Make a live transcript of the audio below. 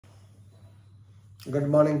Good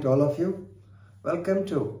morning to all of you. Welcome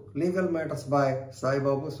to Legal Matters by Sai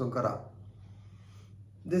Babu Sunkara.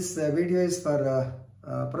 This video is for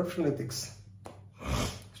professional ethics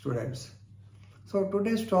students. So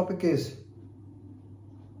today's topic is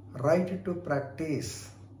right to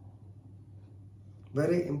practice.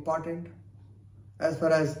 Very important as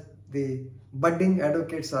far as the budding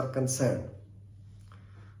advocates are concerned.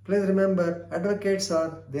 Please remember, advocates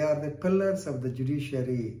they are the pillars of the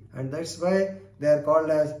judiciary, and that's why they are called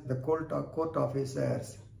as the court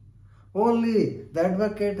officers. Only the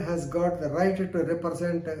advocate has got the right to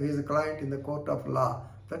represent his client in the court of law.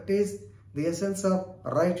 That is the essence of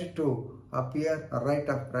right to appear, right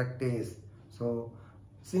of practice. So,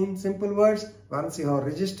 in simple words, once you have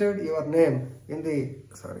registered your name in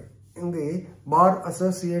the bar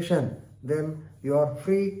association, then you are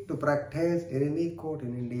free to practice in any court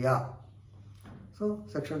in India. So,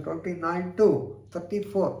 section 29 to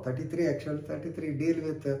 34, 33 actually, 33 deal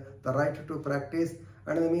with the right to practice,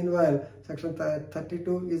 and in the meanwhile, section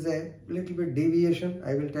 32 is a little bit deviation.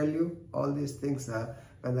 I will tell you all these things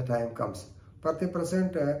when the time comes. For the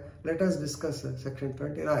present, let us discuss section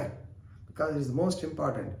 29 because it is most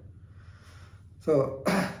important. So,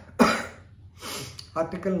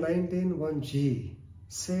 Article 19(1)(g)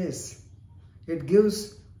 says it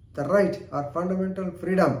gives the right or fundamental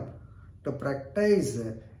freedom to practice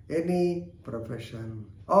any profession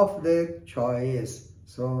of their choice.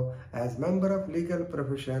 So, as member of legal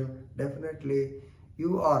profession, definitely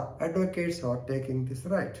you are advocates are taking this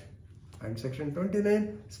right. And section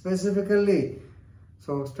 29 specifically,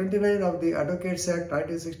 so 29 of the Advocates Act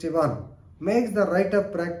 1961 makes the right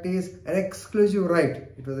of practice an exclusive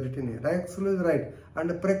right. It was written here, an exclusive right,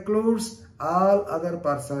 and precludes all other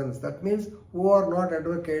persons, that means who are not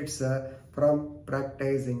advocates, from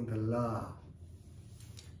practicing the law.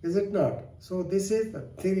 Is it not? So this is the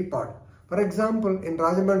theory part. For example, in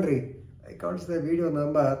Rajahmundry, I can't say the video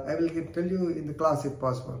number, I will tell you in the class if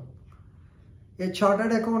possible. A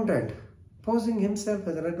chartered accountant posing himself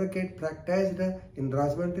as an advocate practiced in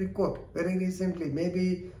Rajahmundry court very recently,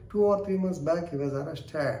 maybe 2 or 3 months back. He was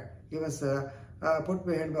arrested. He was put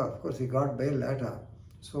behind bar. Of course, he got bail later.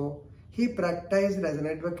 So he practiced as an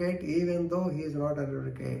advocate even though he is not an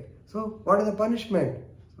advocate. So what is the punishment?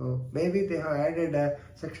 So maybe they have added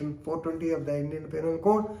section 420 of the Indian Penal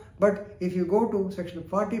Code. But if you go to section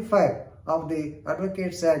 45 of the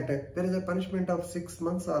Advocates Act, there is a punishment of 6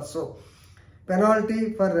 months or so.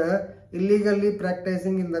 Penalty for illegally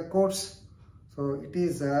practicing in the courts. So it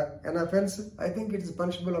is an offense. I think it is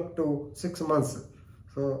punishable up to 6 months.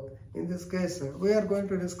 So in this case, we are going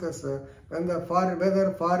to discuss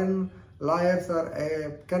whether foreign lawyers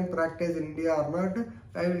can practice in India or not.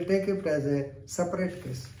 I will take it as a separate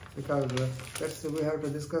case because we have to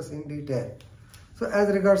discuss in detail. So as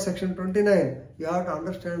regards section 29, you have to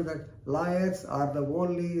understand that lawyers are the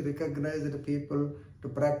only recognized people to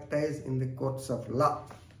practice in the courts of law,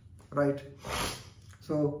 right?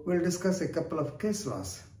 So we'll discuss a couple of case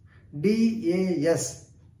laws. DAS,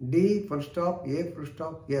 D full stop, A full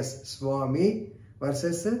stop, S, Swami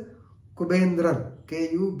versus Kubendran,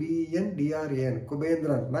 Kubendran,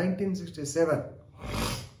 Kubendran, 1967,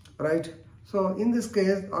 right? So in this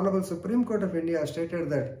case, Honorable Supreme Court of India stated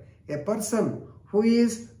that a person who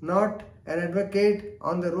is not an advocate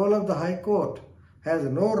on the roll of the High Court has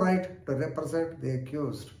no right to represent the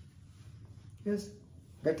accused. Yes,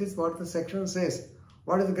 that is what the section says.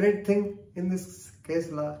 What is the great thing in this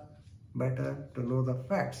case law? Better to know the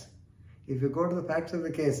facts. If you go to the facts of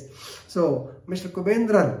the case, so Mr.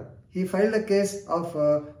 Kubendran, he filed a case of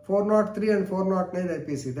 403 and 409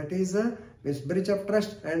 IPC, that is breach of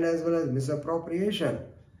trust and as well as misappropriation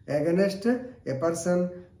against a person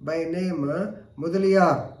by name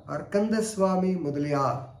Mudaliar or Kandaswamy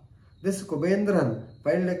Mudaliar. This Kubendran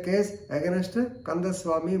filed a case against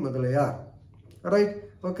Kandaswamy Mudaliar. Right?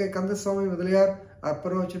 Okay, Kandaswamy Mudaliar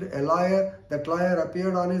approached a lawyer. That lawyer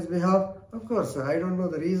appeared on his behalf. Of course, I don't know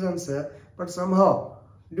the reasons, but somehow,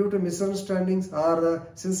 due to misunderstandings or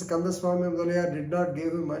since Kandaswamy Mudaliar did not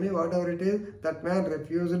give him money, whatever it is, that man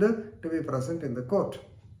refused to be present in the court.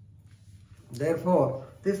 Therefore,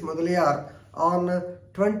 this Mudaliar on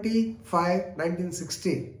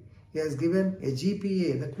 25/1960, he has given a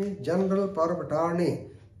GPA, that means General Power of Attorney,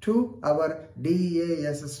 to our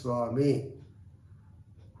DAS Swami.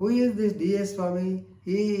 Who is this DAS Swami?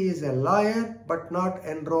 He is a lawyer but not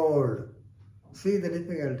enrolled. See the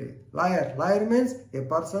difficulty. Lawyer means a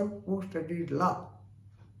person who studied law.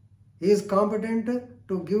 He is competent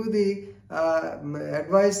to give the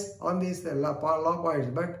advice on these law points,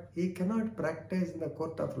 but he cannot practice in the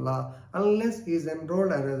court of law unless he is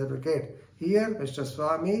enrolled as an advocate. Here, Mr.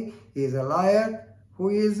 Swami, he is a lawyer who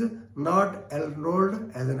is not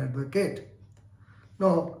enrolled as an advocate.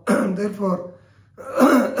 Now, therefore,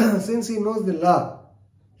 since he knows the law,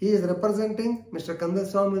 he is representing Mr.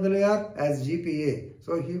 Kandaswamy Mudaliar as GPA.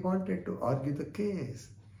 So he wanted to argue the case.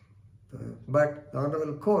 But the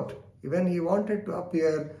Honorable Court, when he wanted to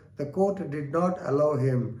appear, the court did not allow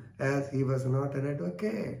him as he was not an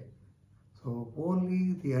advocate. So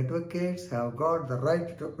only the advocates have got the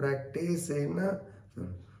right to practice in.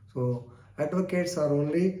 So advocates are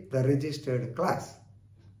only the registered class.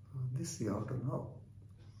 This you have to know.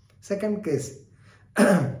 Second case.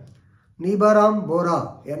 Nibaram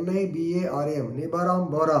Bora, N-I-B-A-R-A-M, Nibaram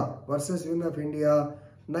Bora versus Union of India,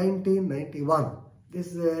 1991.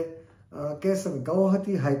 This is a case of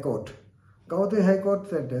Guwahati High Court. Guwahati High Court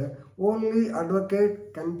said only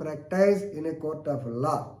advocate can practice in a court of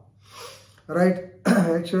law. Right?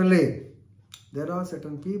 Actually, there are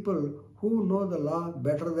certain people who know the law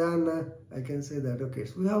better than, I can say, the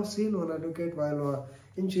advocates. We have seen one advocate while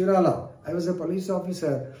in Chirala. I was a police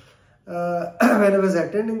officer. When I was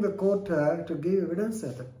attending the court to give evidence,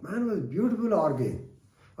 that man was beautiful arguing.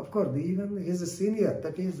 Of course, even he is a senior.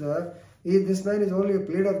 That is, this man is only a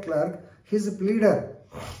pleader clerk. He is a pleader.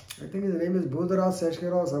 I think his name is Budharaj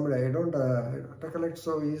Seshkara or somebody. I don't recollect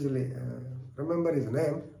so easily. Remember his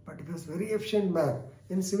name. But he was a very efficient man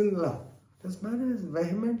in civil law. This man is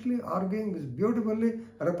vehemently arguing, is beautifully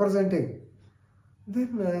representing.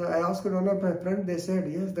 Then I asked one of my friends, they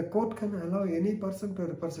said, yes, the court can allow any person to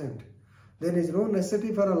represent. There is no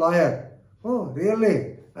necessity for a lawyer. Oh,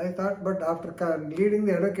 really? I thought, but after leading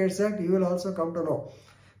the Advocates Act, you will also come to know.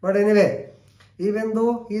 But anyway, even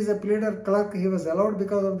though he is a pleader clerk, he was allowed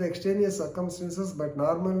because of the extraneous circumstances, but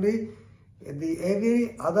normally,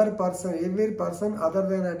 every person other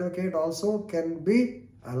than advocate also can be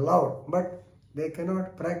allowed, but they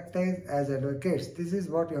cannot practice as advocates. This is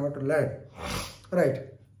what you have to learn. Right.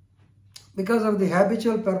 Because of the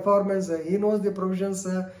habitual performance, he knows the provisions,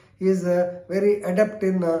 he is very adept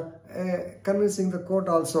in convincing the court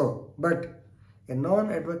also. But a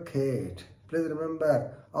non-advocate, please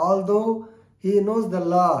remember, although he knows the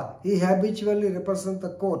law, he habitually represents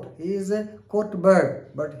the court. He is a court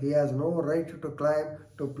bird, but he has no right to climb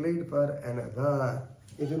to plead for another.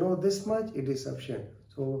 If you know this much, it is sufficient.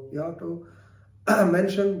 So you have to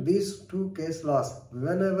mention these two case laws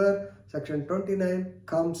whenever Section 29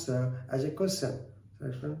 comes as a question.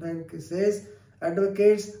 Section 29 says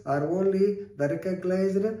advocates are only the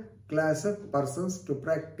recognized class of persons to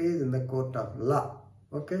practice in the court of law.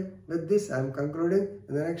 Okay, with this I am concluding.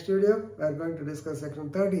 In the next video, we are going to discuss Section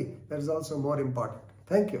 30. That is also more important.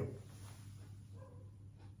 Thank you.